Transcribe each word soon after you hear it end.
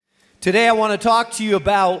Today I want to talk to you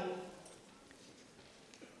about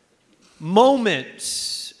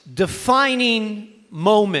moments, defining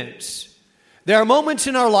moments. There are moments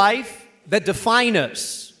in our life that define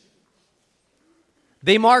us.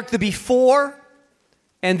 They mark the before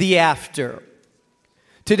and the after.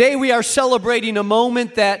 Today we are celebrating a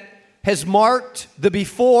moment that has marked the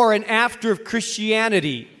before and after of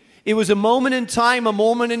Christianity. It was a moment in time, a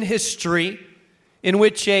moment in history in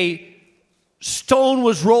which a stone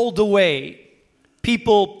was rolled away.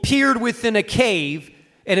 People peered within a cave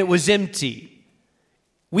and it was empty.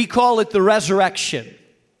 We call it the resurrection.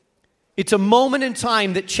 It's a moment in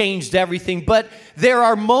time that changed everything, but there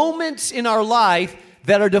are moments in our life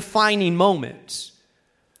that are defining moments.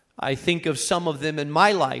 I think of some of them in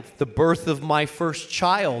my life. The birth of my first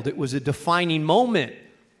child, it was a defining moment.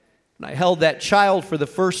 When I held that child for the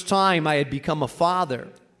first time, I had become a father.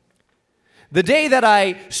 The day that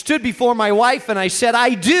I stood before my wife and I said,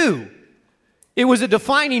 "I do," it was a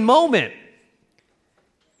defining moment.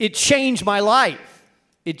 It changed my life.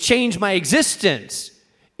 It changed my existence.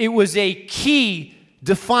 It was a key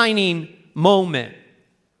defining moment.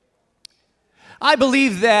 I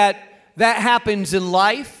believe that happens in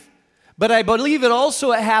life, but I believe it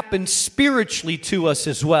also happens spiritually to us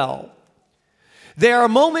as well. There are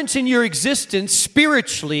moments in your existence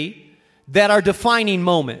spiritually that are defining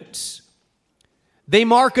moments. They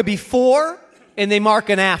mark a before and they mark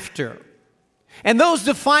an after. And those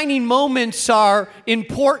defining moments are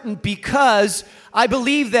important because I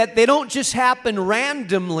believe that they don't just happen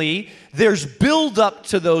randomly. There's build up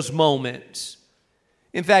to those moments.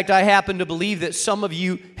 In fact, I happen to believe that some of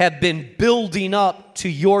you have been building up to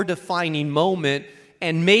your defining moment,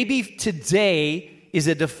 and maybe today is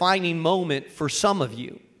a defining moment for some of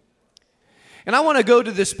you. And I want to go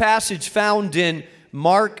to this passage found in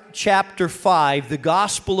Mark chapter 5, the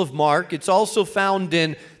Gospel of Mark. It's also found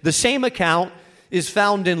in, the same account is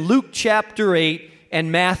found in Luke chapter 8 and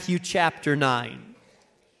Matthew chapter 9.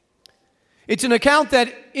 It's an account that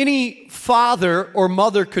any father or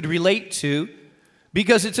mother could relate to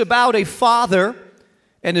because it's about a father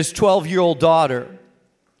and his 12-year-old daughter.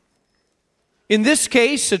 In this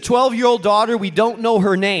case, a 12-year-old daughter, we don't know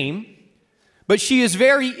her name, but she is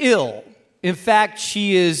very ill. In fact,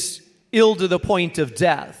 she is ill to the point of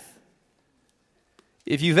death.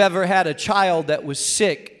 If you've ever had a child that was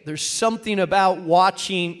sick, there's something about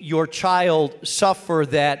watching your child suffer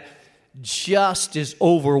that just is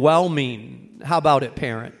overwhelming. How about it,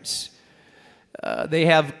 parents? They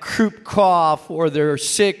have croup cough, or they're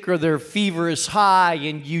sick, or their fever is high,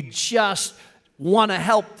 and you just want to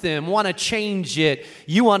help them, want to change it.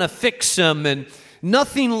 You want to fix them, and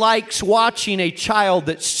nothing likes watching a child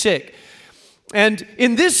that's sick. And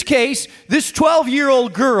in this case, this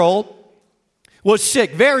 12-year-old girl was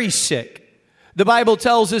sick, very sick. The Bible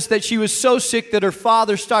tells us that she was so sick that her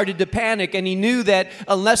father started to panic, and he knew that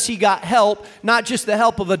unless he got help, not just the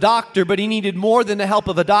help of a doctor, but he needed more than the help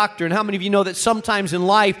of a doctor. And how many of you know that sometimes in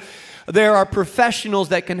life there are professionals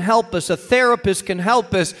that can help us? A therapist can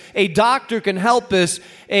help us, a doctor can help us,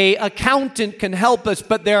 an accountant can help us,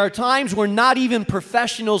 but there are times where not even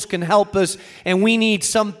professionals can help us, and we need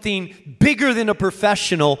something bigger than a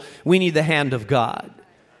professional. We need the hand of God.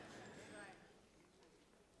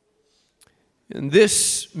 And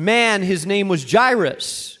this man, his name was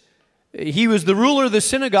Jairus. He was the ruler of the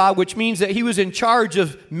synagogue, which means that he was in charge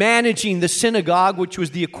of managing the synagogue, which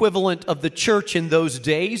was the equivalent of the church in those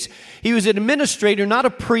days. He was an administrator, not a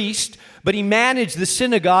priest, but he managed the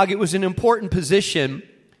synagogue. It was an important position.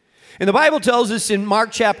 And the Bible tells us in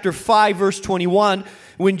Mark chapter 5, verse 21,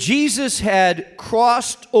 when Jesus had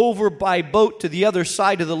crossed over by boat to the other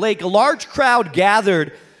side of the lake, a large crowd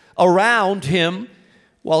gathered around him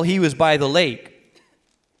while he was by the lake.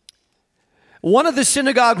 One of the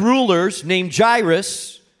synagogue rulers named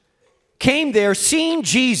Jairus came there. Seeing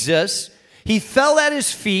Jesus, he fell at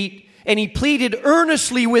his feet and he pleaded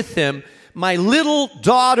earnestly with him, "My little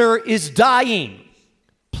daughter is dying.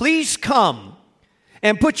 Please come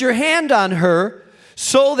and put your hand on her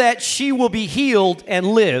so that she will be healed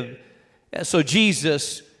and live." And so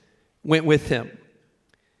Jesus went with him.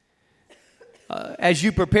 As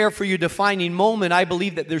you prepare for your defining moment, I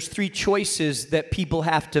believe that there's three choices that people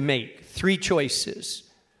have to make. Three choices.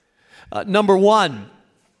 Number one,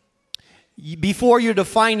 before your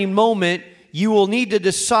defining moment, you will need to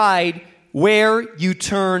decide where you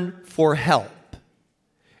turn for help.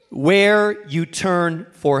 Where you turn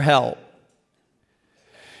for help.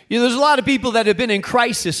 You know, there's a lot of people that have been in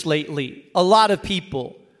crisis lately. A lot of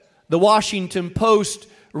people. The Washington Post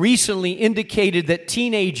recently indicated that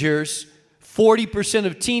teenagers, 40%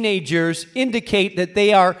 of teenagers indicate that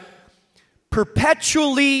they are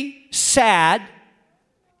perpetually sad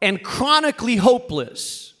and chronically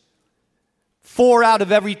hopeless. 4 out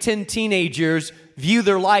of every 10 teenagers view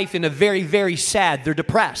their life in a very, very sad. They're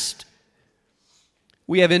depressed.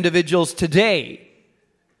 We have individuals today,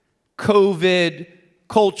 COVID,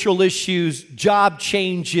 cultural issues, job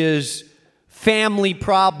changes, family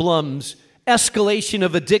problems, escalation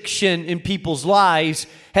of addiction in people's lives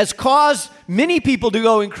has caused many people to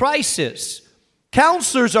go in crisis.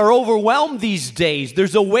 Counselors are overwhelmed these days.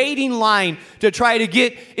 There's a waiting line to try to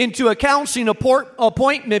get into a counseling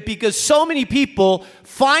appointment because so many people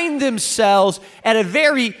find themselves at a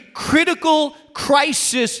very critical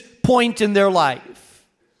crisis point in their life.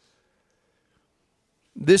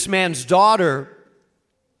 This man's daughter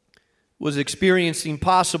was experiencing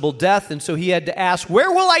possible death, and so he had to ask,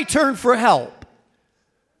 where will I turn for help?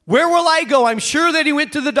 Where will I go? I'm sure that he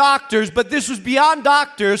went to the doctors, but this was beyond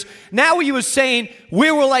doctors. Now he was saying,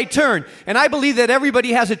 where will I turn? And I believe that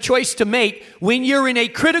everybody has a choice to make when you're in a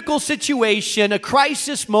critical situation, a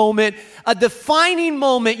crisis moment, a defining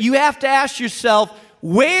moment. You have to ask yourself,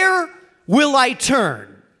 where will I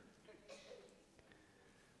turn?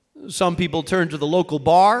 Some people turn to the local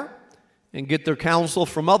bar and get their counsel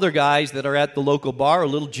from other guys that are at the local bar, a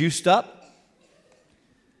little juiced up.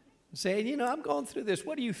 Saying, I'm going through this.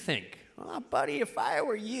 What do you think? Oh, buddy, if I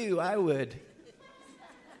were you, I would.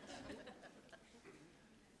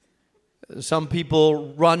 Some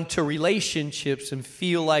people run to relationships and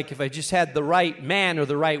feel like if I just had the right man or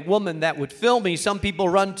the right woman, that would fill me. Some people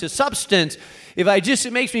run to substance. It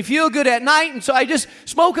makes me feel good at night, and so I just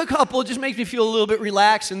smoke a couple. It just makes me feel a little bit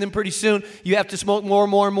relaxed, and then pretty soon you have to smoke more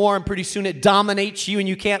and more and more, and pretty soon it dominates you, and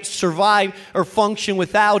you can't survive or function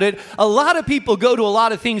without it. A lot of people go to a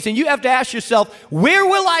lot of things, and you have to ask yourself, where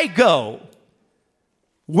will I go?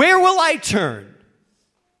 Where will I turn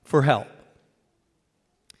for help?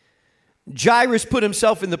 Jairus put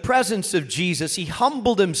himself in the presence of Jesus. He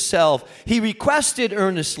humbled himself. He requested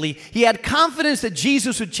earnestly. He had confidence that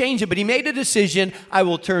Jesus would change him, but he made a decision, I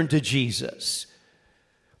will turn to Jesus.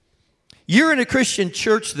 You're in a Christian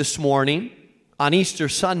church this morning on Easter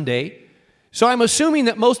Sunday, so I'm assuming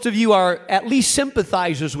that most of you are at least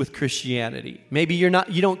sympathizers with Christianity. Maybe you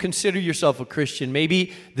don't consider yourself a Christian.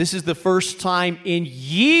 Maybe this is the first time in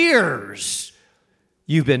years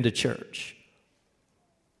you've been to church.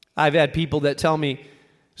 I've had people that tell me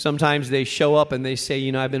sometimes they show up and they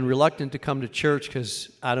say, I've been reluctant to come to church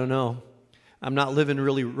because, I don't know, I'm not living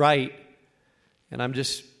really right, and I'm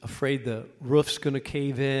just afraid the roof's going to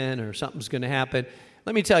cave in or something's going to happen.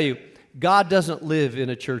 Let me tell you, God doesn't live in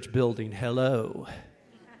a church building. Hello.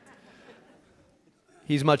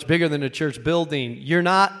 He's much bigger than a church building. You're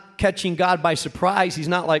not catching God by surprise. He's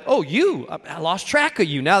not like, oh, I lost track of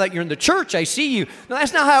you. Now that you're in the church, I see you. No,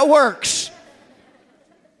 that's not how it works.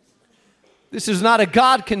 This is not a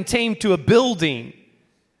God contained to a building.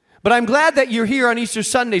 But I'm glad that you're here on Easter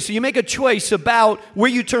Sunday, so you make a choice about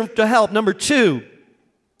where you turn to help. Number 2,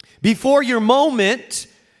 before your moment,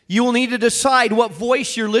 you will need to decide what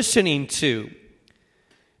voice you're listening to.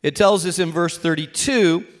 It tells us in verse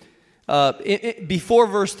 32, before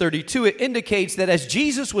verse 32, it indicates that as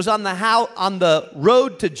Jesus was on the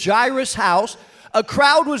road to Jairus' house, a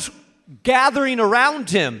crowd was gathering around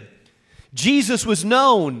him. Jesus was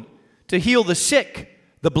known to heal the sick,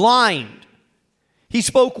 the blind. He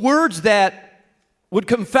spoke words that would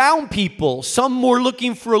confound people. Some were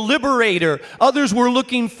looking for a liberator. Others were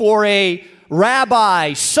looking for a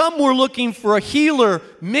rabbi. Some were looking for a healer.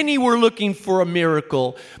 Many were looking for a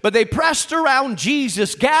miracle. But they pressed around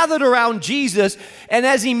Jesus, gathered around Jesus, and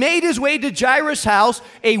as he made his way to Jairus' house,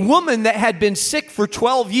 a woman that had been sick for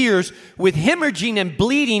 12 years with hemorrhaging and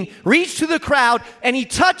bleeding reached to the crowd, and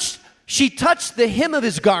she touched the hem of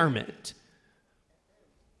his garment.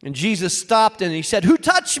 And Jesus stopped and he said, who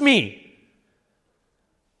touched me?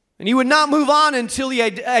 And he would not move on until he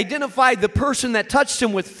identified the person that touched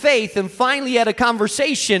him with faith, and finally had a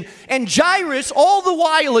conversation. And Jairus, all the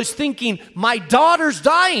while, is thinking, my daughter's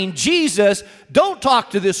dying. Jesus, don't talk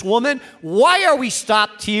to this woman. Why are we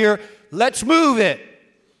stopped here? Let's move it.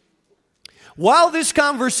 While this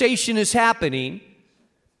conversation is happening,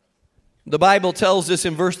 the Bible tells us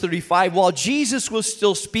in verse 35, while Jesus was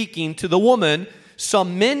still speaking to the woman,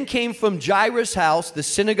 some men came from Jairus' house, the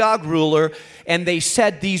synagogue ruler, and they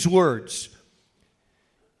said these words,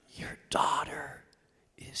 your daughter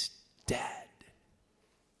is dead.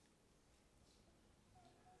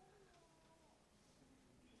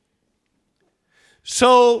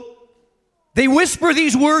 So they whisper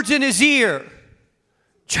these words in his ear,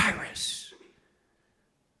 Jairus,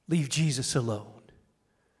 leave Jesus alone.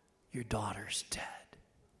 Your daughter's dead.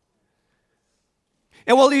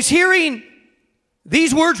 And while he's hearing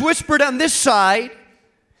These words whispered on this side,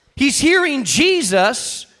 he's hearing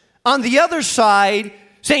Jesus on the other side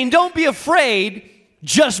saying, don't be afraid,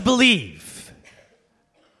 just believe.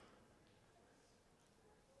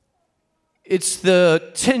 It's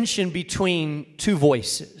the tension between two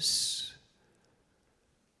voices.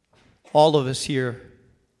 All of us here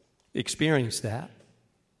experience that.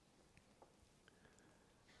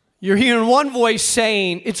 You're hearing one voice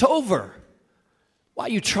saying, it's over. Why are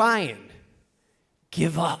you trying?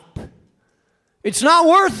 Give up. It's not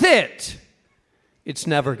worth it. It's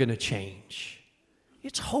never going to change.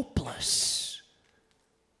 It's hopeless.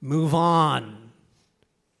 Move on.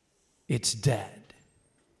 It's dead.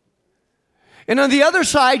 And on the other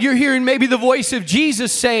side, you're hearing maybe the voice of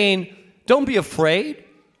Jesus saying, don't be afraid.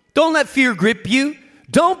 Don't let fear grip you.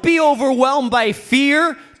 Don't be overwhelmed by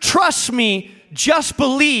fear. Trust me. Just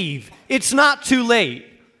believe. It's not too late.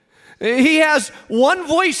 He has one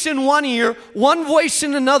voice in one ear, one voice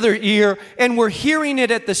in another ear, and we're hearing it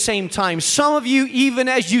at the same time. Some of you, even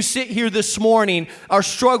as you sit here this morning, are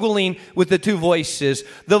struggling with the two voices.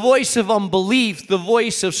 The voice of unbelief, the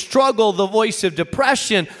voice of struggle, the voice of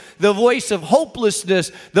depression, the voice of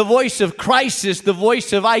hopelessness, the voice of crisis, the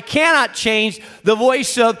voice of I cannot change, the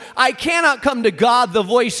voice of I cannot come to God, the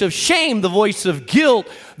voice of shame, the voice of guilt,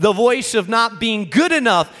 the voice of not being good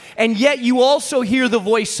enough. And yet you also hear the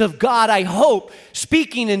voice of God, I hope,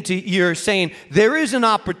 speaking into your saying, there is an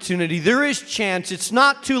opportunity, there is chance, it's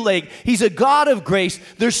not too late. He's a God of grace.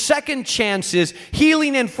 There's second chances.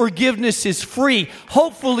 Healing and forgiveness is free.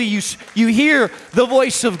 Hopefully you hear the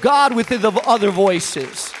voice of God within the other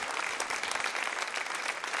voices.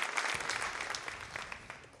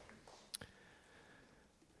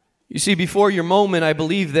 You see, before your moment, I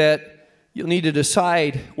believe that you'll need to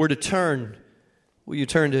decide where to turn. Will you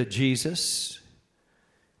turn to Jesus?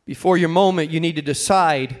 Before your moment, you need to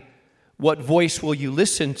decide what voice will you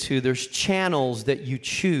listen to. There's channels that you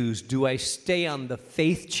choose. Do I stay on the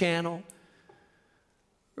faith channel,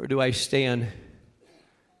 or do I stay on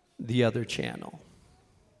the other channel?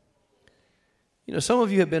 You know, some of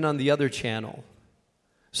you have been on the other channel.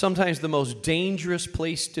 Sometimes the most dangerous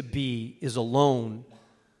place to be is alone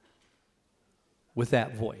with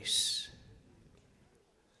that voice.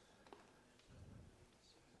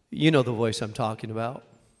 You know the voice I'm talking about.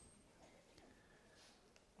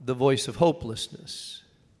 The voice of hopelessness.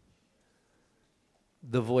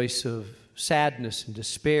 The voice of sadness and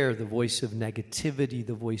despair. The voice of negativity.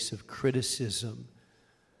 The voice of criticism.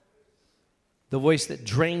 The voice that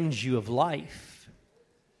drains you of life.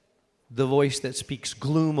 The voice that speaks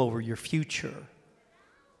gloom over your future.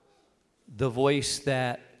 The voice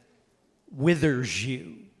that withers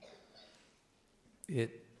you.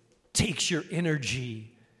 It takes your energy.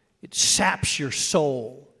 It saps your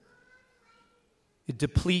soul. It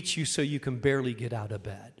depletes you so you can barely get out of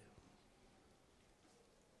bed.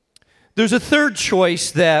 There's a third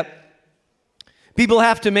choice that people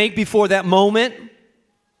have to make before that moment.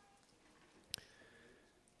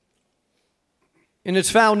 And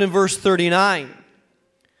it's found in verse 39.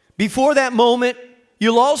 Before that moment,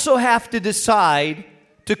 you'll also have to decide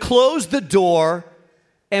to close the door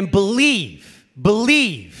and believe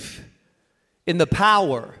in the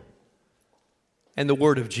power and the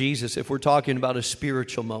word of Jesus if we're talking about a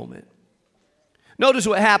spiritual moment. Notice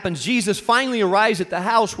what happens. Jesus finally arrives at the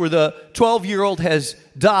house where the 12-year-old has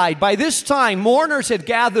died. By this time, mourners had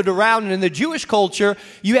gathered around, and in the Jewish culture,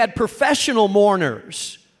 you had professional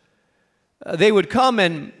mourners. They would come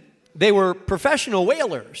and they were professional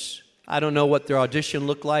wailers. I don't know what their audition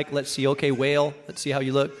looked like. Let's see. Okay, wail. Let's see how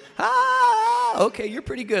you look. Okay, you're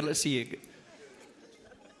pretty good. Let's see you.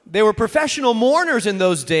 They were professional mourners in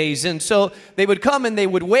those days, and so they would come and they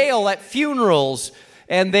would wail at funerals,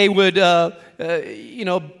 and they would,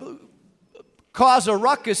 cause a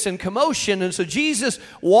ruckus and commotion. And so Jesus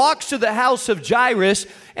walks to the house of Jairus,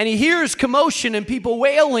 and he hears commotion and people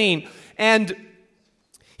wailing, and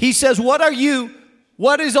he says, what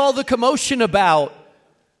is all the commotion about?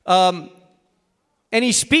 And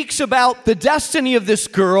he speaks about the destiny of this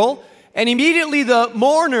girl, and immediately the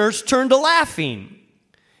mourners turn to laughing.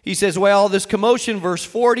 He says, well, this commotion, verse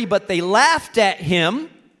 40, but they laughed at him.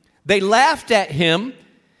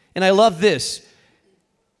 And I love this.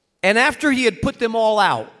 And after he had put them all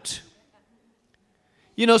out.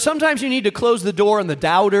 You know, sometimes you need to close the door on the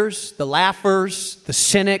doubters, the laughers, the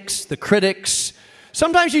cynics, the critics.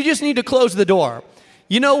 Sometimes you just need to close the door.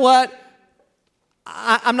 You know what?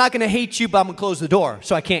 I'm not going to hate you, but I'm going to close the door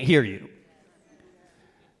so I can't hear you.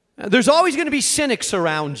 There's always going to be cynics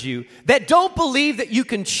around you that don't believe that you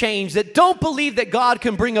can change, that don't believe that God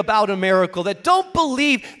can bring about a miracle, that don't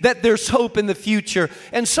believe that there's hope in the future.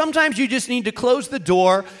 And sometimes you just need to close the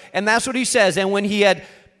door, and that's what he says. And when he had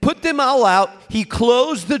put them all out, he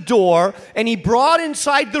closed the door, and he brought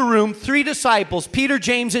inside the room 3 disciples, Peter,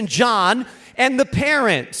 James, and John, and the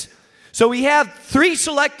parents. So we have 3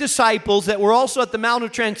 select disciples that were also at the Mount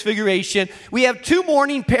of Transfiguration. We have 2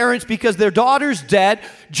 mourning parents because their daughter's dead.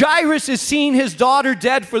 Jairus is seeing his daughter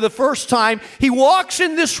dead for the first time. He walks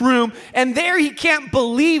in this room, and there he can't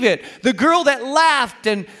believe it. The girl that laughed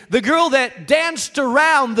and the girl that danced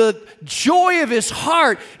around, the joy of his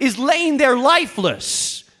heart, is laying there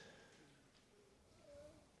lifeless.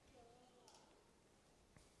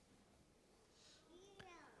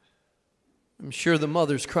 I'm sure the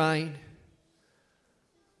mother's crying.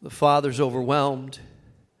 The father's overwhelmed.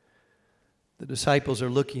 The disciples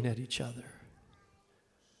are looking at each other.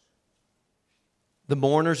 The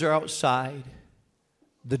mourners are outside.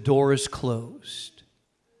 The door is closed.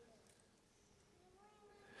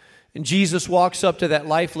 And Jesus walks up to that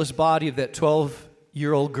lifeless body of that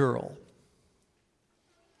 12-year-old girl.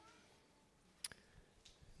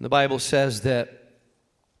 And the Bible says that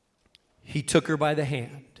he took her by the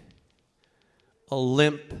hand. A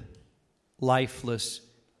limp, lifeless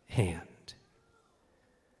hand.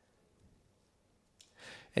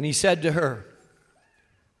 And he said to her,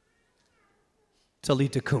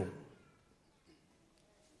 Talita cum.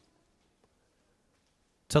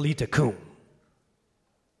 Talita cum.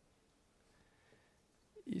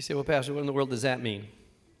 You say, well, Pastor, what in the world does that mean?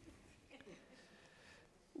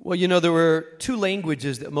 Well, you know, there were 2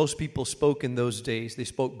 languages that most people spoke in those days. They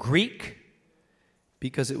spoke Greek,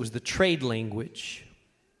 because it was the trade language.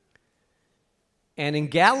 And in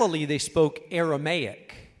Galilee, they spoke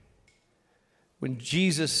Aramaic. When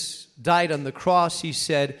Jesus died on the cross, he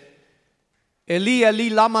said, Eli,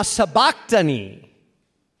 Eli, lama sabachthani,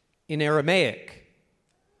 in Aramaic.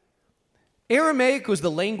 Aramaic was the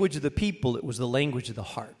language of the people. It was the language of the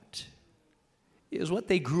heart. It was what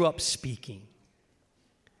they grew up speaking.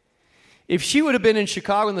 If she would have been in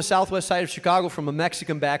Chicago, on the southwest side of Chicago, from a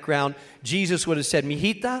Mexican background, Jesus would have said,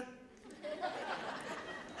 Mijita,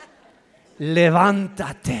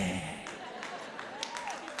 levántate.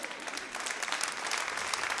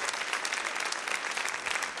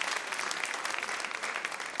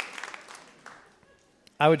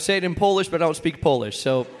 I would say it in Polish, but I don't speak Polish,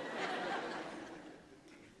 so.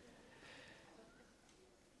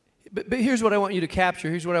 But here's what I want you to capture.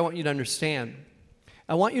 Here's what I want you to understand.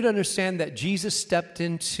 I want you to understand that Jesus stepped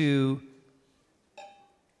into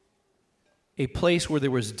a place where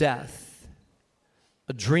there was death,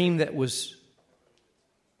 a dream that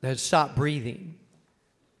had stopped breathing,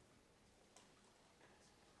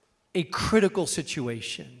 a critical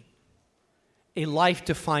situation, a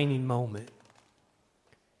life-defining moment.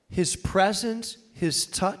 His presence, his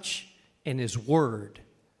touch, and his word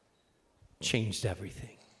changed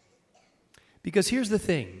everything. Because here's the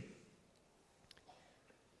thing.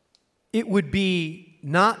 It would be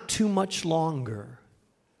not too much longer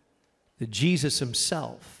that Jesus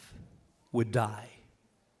himself would die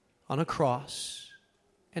on a cross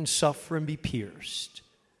and suffer and be pierced.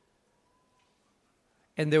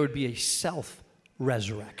 And there would be a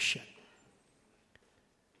self-resurrection.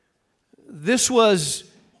 This was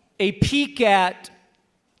a peek at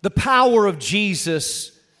the power of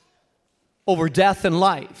Jesus over death and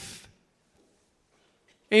life.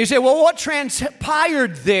 And you say, well, what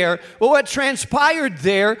transpired there? Well, what transpired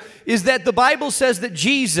there is that the Bible says that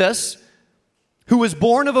Jesus, who was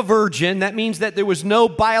born of a virgin, that means that there was no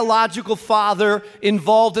biological father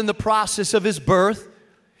involved in the process of his birth.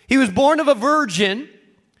 He was born of a virgin,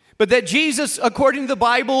 but that Jesus, according to the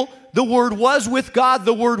Bible, the Word was with God.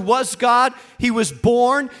 The Word was God. He was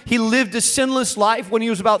born. He lived a sinless life. When he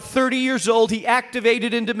was about 30 years old, he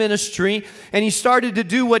activated into ministry, and he started to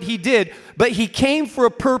do what he did. But he came for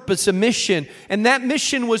a purpose, a mission, and that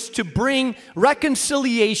mission was to bring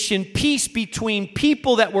reconciliation, peace between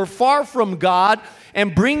people that were far from God,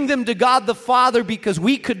 and bring them to God the Father, because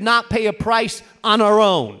we could not pay a price on our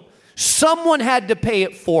own. Someone had to pay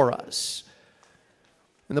it for us.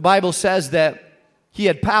 And the Bible says that he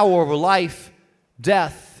had power over life,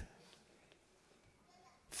 death,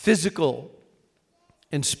 physical,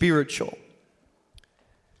 and spiritual.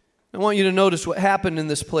 I want you to notice what happened in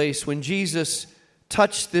this place. When Jesus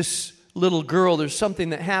touched this little girl, there's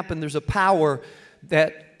something that happened. There's a power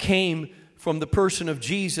that came from the person of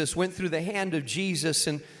Jesus, went through the hand of Jesus,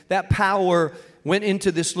 and that power went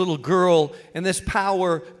into this little girl, and this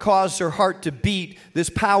power caused her heart to beat. This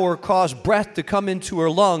power caused breath to come into her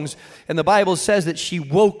lungs. And the Bible says that she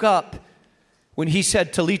woke up when he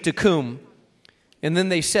said, Talitha cum. And then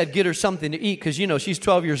they said, get her something to eat, because, she's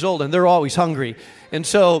 12 years old, and they're always hungry. And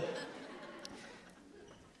so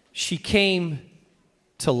she came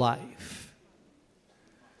to life.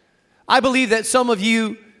 I believe that some of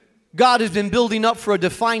you, God has been building up for a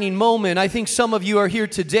defining moment. I think some of you are here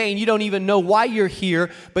today and you don't even know why you're here,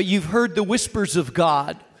 but you've heard the whispers of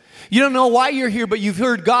God. You don't know why you're here, but you've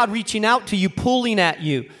heard God reaching out to you, pulling at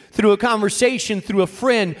you through a conversation, through a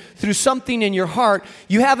friend, through something in your heart.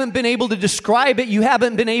 You haven't been able to describe it. You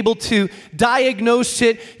haven't been able to diagnose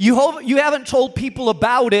it. You haven't told people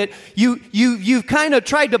about it. You've kind of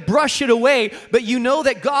tried to brush it away, but you know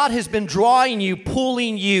that God has been drawing you,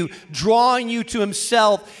 pulling you, drawing you to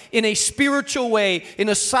Himself in a spiritual way, in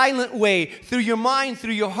a silent way, through your mind,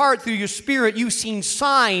 through your heart, through your spirit. You've seen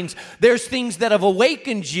signs. There's things that have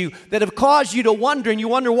awakened you, that have caused you to wonder, and you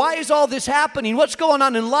wonder, why is all this happening? What's going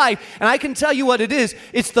on in life? And I can tell you what it is.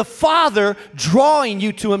 It's the Father drawing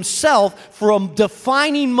you to Himself for a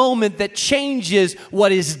defining moment that changes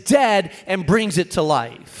what is dead and brings it to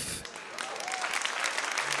life.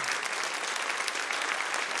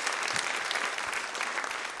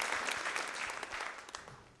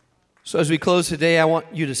 So as we close today, I want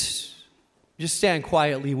you to just stand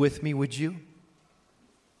quietly with me, would you?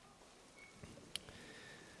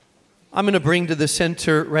 I'm going to bring to the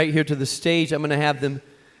center, right here to the stage, I'm going to have them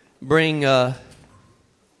bring a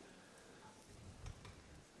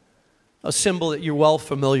symbol that you're well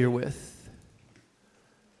familiar with.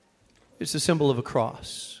 It's the symbol of a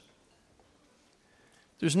cross.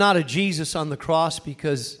 There's not a Jesus on the cross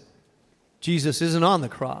because Jesus isn't on the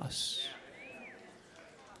cross.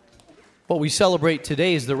 What we celebrate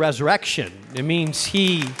today is the resurrection. It means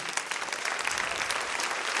He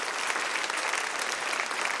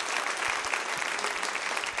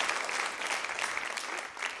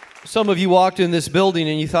Some of you walked in this building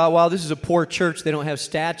and you thought, wow, this is a poor church. They don't have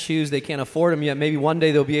statues. They can't afford them yet. Maybe one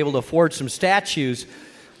day they'll be able to afford some statues.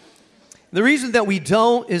 The reason that we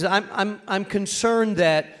don't is I'm concerned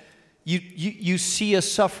that you see a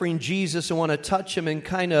suffering Jesus and want to touch Him, and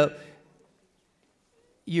kind of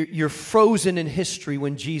you're frozen in history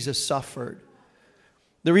when Jesus suffered.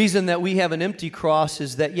 The reason that we have an empty cross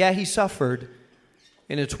is that, yeah, He suffered,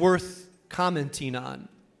 and it's worth commenting on.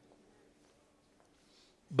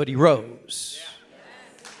 But He rose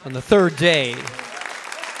on the third day,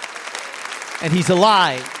 and He's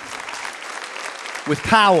alive with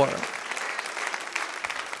power.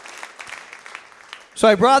 So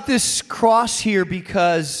I brought this cross here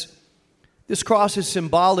because this cross is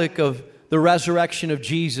symbolic of the resurrection of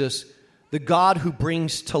Jesus, the God who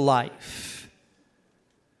brings to life.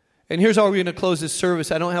 And here's how we're going to close this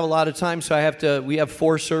service. I don't have a lot of time, so we have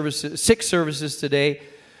 6 services today.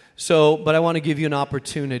 But I want to give you an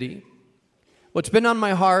opportunity. What's been on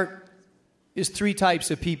my heart is 3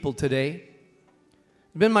 types of people today.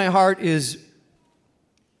 What's been on my heart is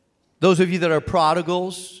those of you that are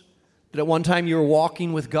prodigals, that at one time you were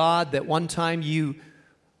walking with God, that one time you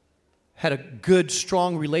had a good,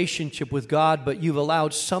 strong relationship with God, but you've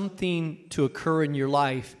allowed something to occur in your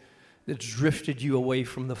life that's drifted you away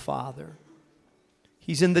from the Father.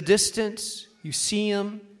 He's in the distance. You see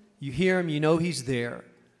Him. You hear Him. You know He's there.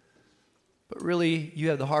 But really, you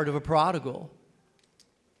have the heart of a prodigal.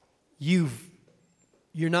 You're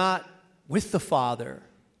not with the Father.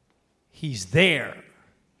 He's there.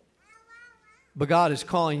 But God is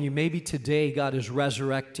calling you. Maybe today God is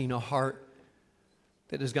resurrecting a heart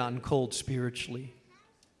that has gotten cold spiritually.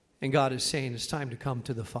 And God is saying it's time to come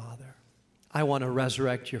to the Father. I want to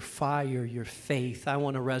resurrect your fire, your faith. I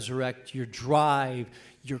want to resurrect your drive,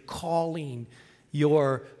 your calling,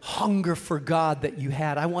 your hunger for God that you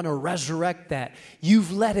had. I want to resurrect that.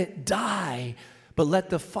 You've let it die, but let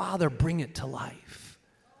the Father bring it to life.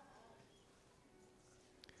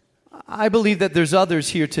 I believe that there's others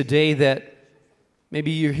here today that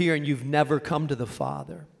maybe you're here and you've never come to the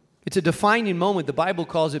Father. It's a defining moment. The Bible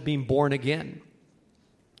calls it being born again.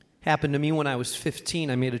 Happened to me when I was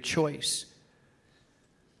 15. I made a choice.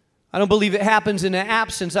 I don't believe it happens in an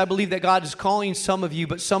absence. I believe that God is calling some of you,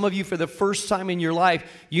 but some of you for the first time in your life,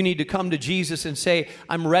 you need to come to Jesus and say,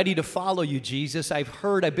 I'm ready to follow you, Jesus. I've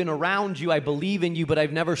been around you, I believe in you, but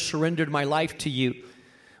I've never surrendered my life to you.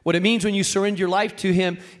 What it means when you surrender your life to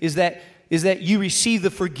Him is that you receive the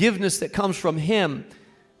forgiveness that comes from Him.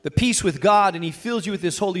 the peace with God, and He fills you with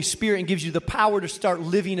His Holy Spirit and gives you the power to start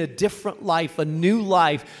living a different life, a new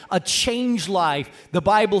life, a changed life. The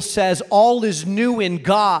Bible says all is new in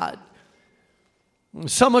God.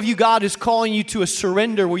 Some of you, God is calling you to a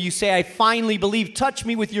surrender where you say, I finally believe. Touch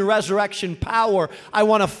me with your resurrection power. I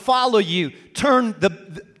want to follow you. Turn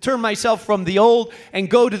myself from the old and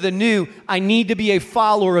go to the new. I need to be a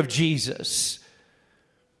follower of Jesus.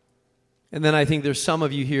 And then I think there's some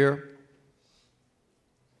of you here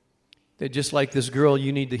that just like this girl,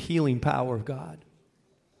 you need the healing power of God.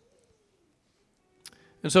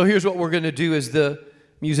 And so here's what we're going to do as the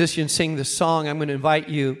musicians sing the song. I'm going to invite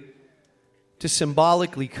you to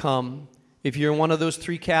symbolically come, if you're in one of those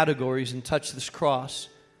three categories, and touch this cross.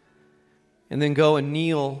 And then go and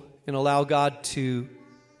kneel and allow God to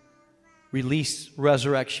release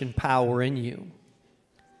resurrection power in you.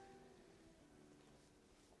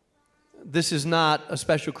 This is not a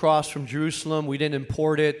special cross from Jerusalem. We didn't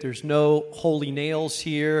import it. There's no holy nails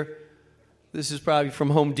here. This is probably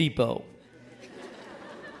from Home Depot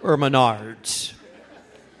or Menards.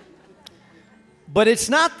 But it's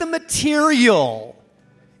not the material.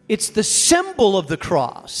 It's the symbol of the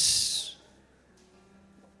cross.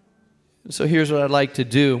 And so here's what I'd like to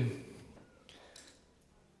do.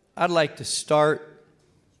 I'd like to start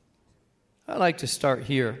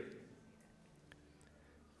here.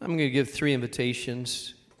 I'm going to give 3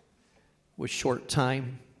 invitations with short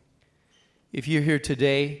time. If you're here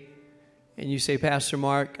today and you say, Pastor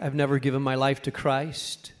Mark, I've never given my life to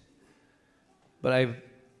Christ,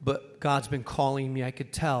 but God's been calling me, I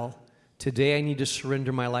could tell. Today I need to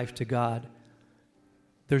surrender my life to God.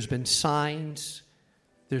 There's been signs,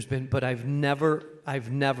 but I've never,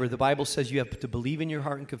 the Bible says you have to believe in your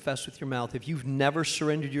heart and confess with your mouth. If you've never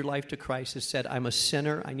surrendered your life to Christ, has said, I'm a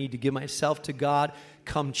sinner, I need to give myself to God,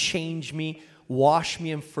 come change me, wash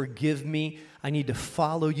me and forgive me. I need to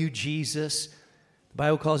follow you, Jesus. The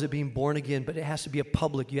Bible calls it being born again, but it has to be a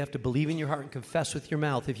public. You have to believe in your heart and confess with your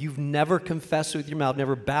mouth. If you've never confessed with your mouth,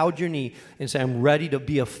 never bowed your knee and said, I'm ready to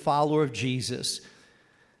be a follower of Jesus,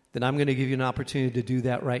 then I'm going to give you an opportunity to do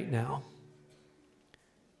that right now.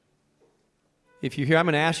 If you're here, I'm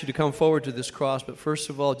going to ask you to come forward to this cross, but first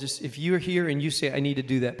of all, just if you're here and you say, I need to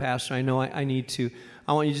do that, Pastor, I know I need to,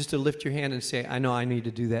 I want you just to lift your hand and say, I know I need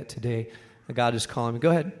to do that today. God is calling me. Go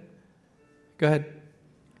ahead. Go ahead.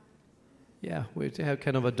 Yeah, we have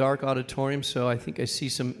kind of a dark auditorium, so I think I see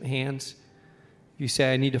some hands. You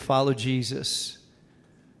say, I need to follow Jesus.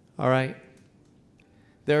 All right.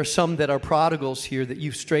 There are some that are prodigals here that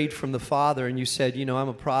you've strayed from the Father, and you said, I'm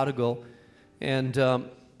a prodigal, and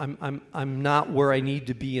I'm not where I need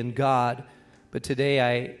to be in God, but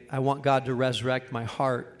today I want God to resurrect my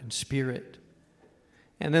heart and spirit.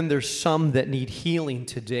 And then there's some that need healing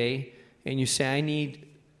today, and you say, I need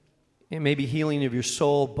maybe healing of your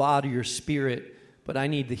soul, body, or spirit, but I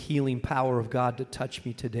need the healing power of God to touch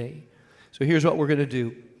me today. So here's what we're going to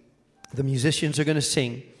do. The musicians are going to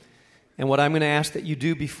sing, and what I'm going to ask that you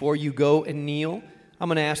do before you go and kneel, I'm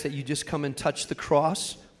going to ask that you just come and touch the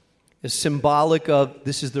cross. Is symbolic of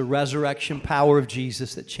this is the resurrection power of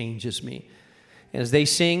Jesus that changes me. And as they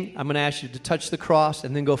sing, I'm going to ask you to touch the cross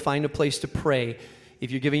and then go find a place to pray. If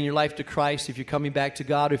you're giving your life to Christ, if you're coming back to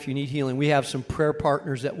God, or if you need healing, we have some prayer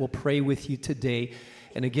partners that will pray with you today.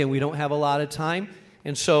 And again, we don't have a lot of time.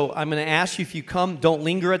 And so I'm going to ask you, if you come, don't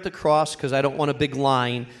linger at the cross because I don't want a big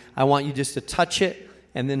line. I want you just to touch it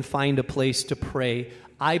and then find a place to pray.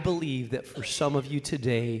 I believe that for some of you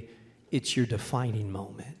today, it's your defining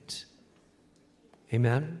moment.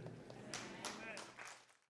 Amen.